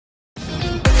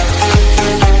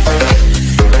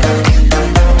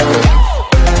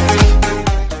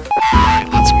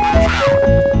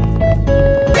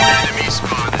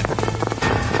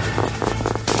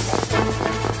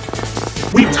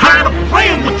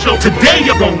Today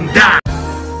you're gonna die.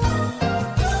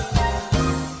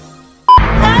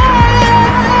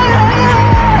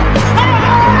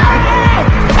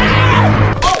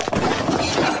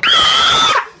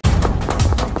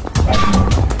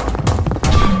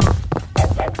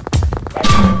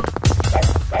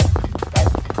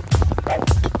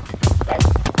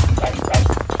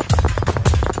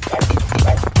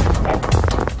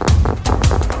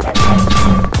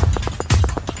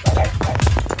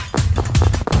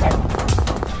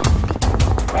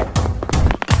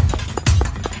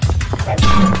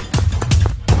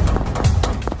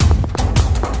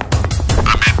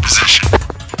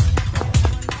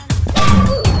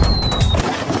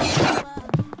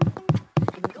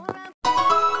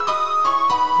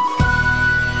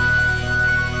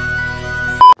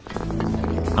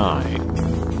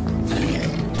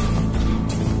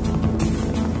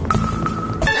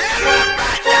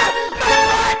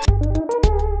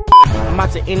 I'm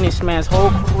about to end this man's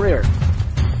whole career.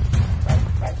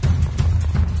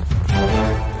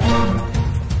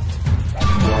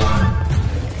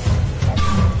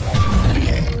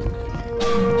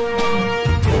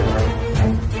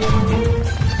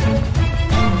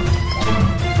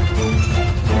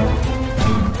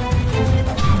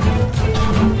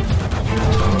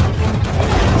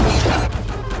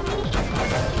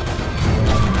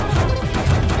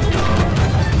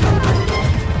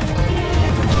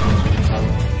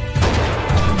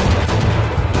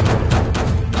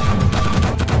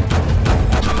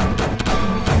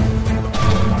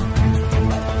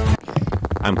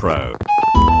 I'm pro.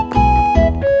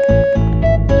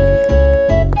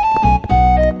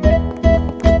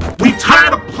 We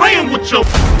tired of playing with your...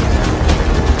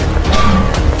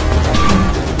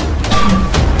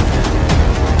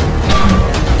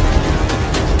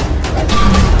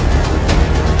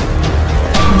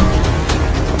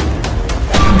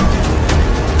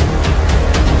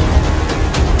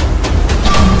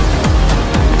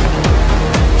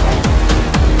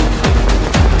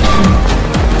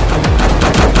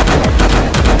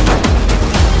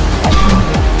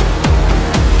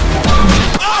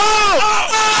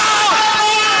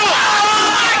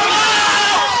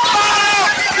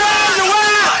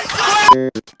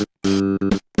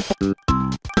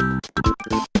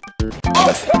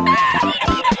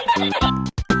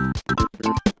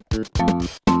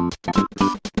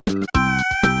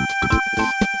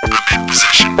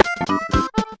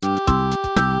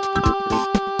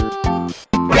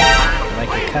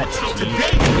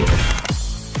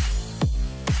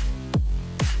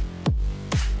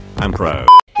 I'm pro.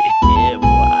 Yeah,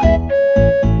 boy.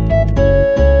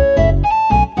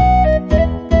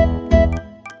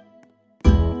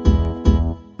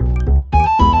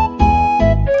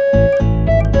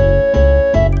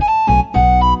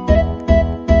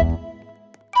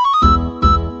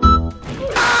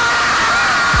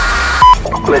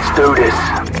 Let's do this.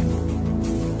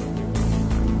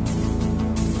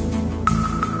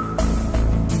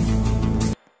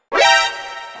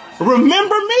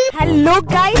 Remember me? Hello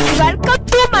guys, welcome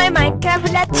to my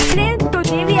Minecraft Let's Play.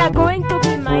 Today we are going to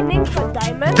be mining for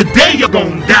diamonds. Today you're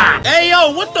gonna die. Hey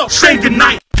yo, what the? Say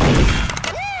goodnight.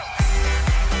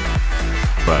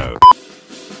 Pro.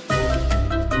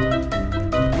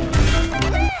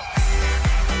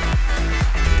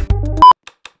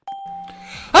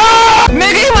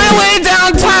 Making my way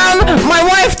downtown, my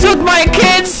wife took my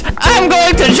kids. I'm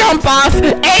going to jump off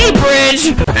a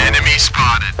bridge. Enemy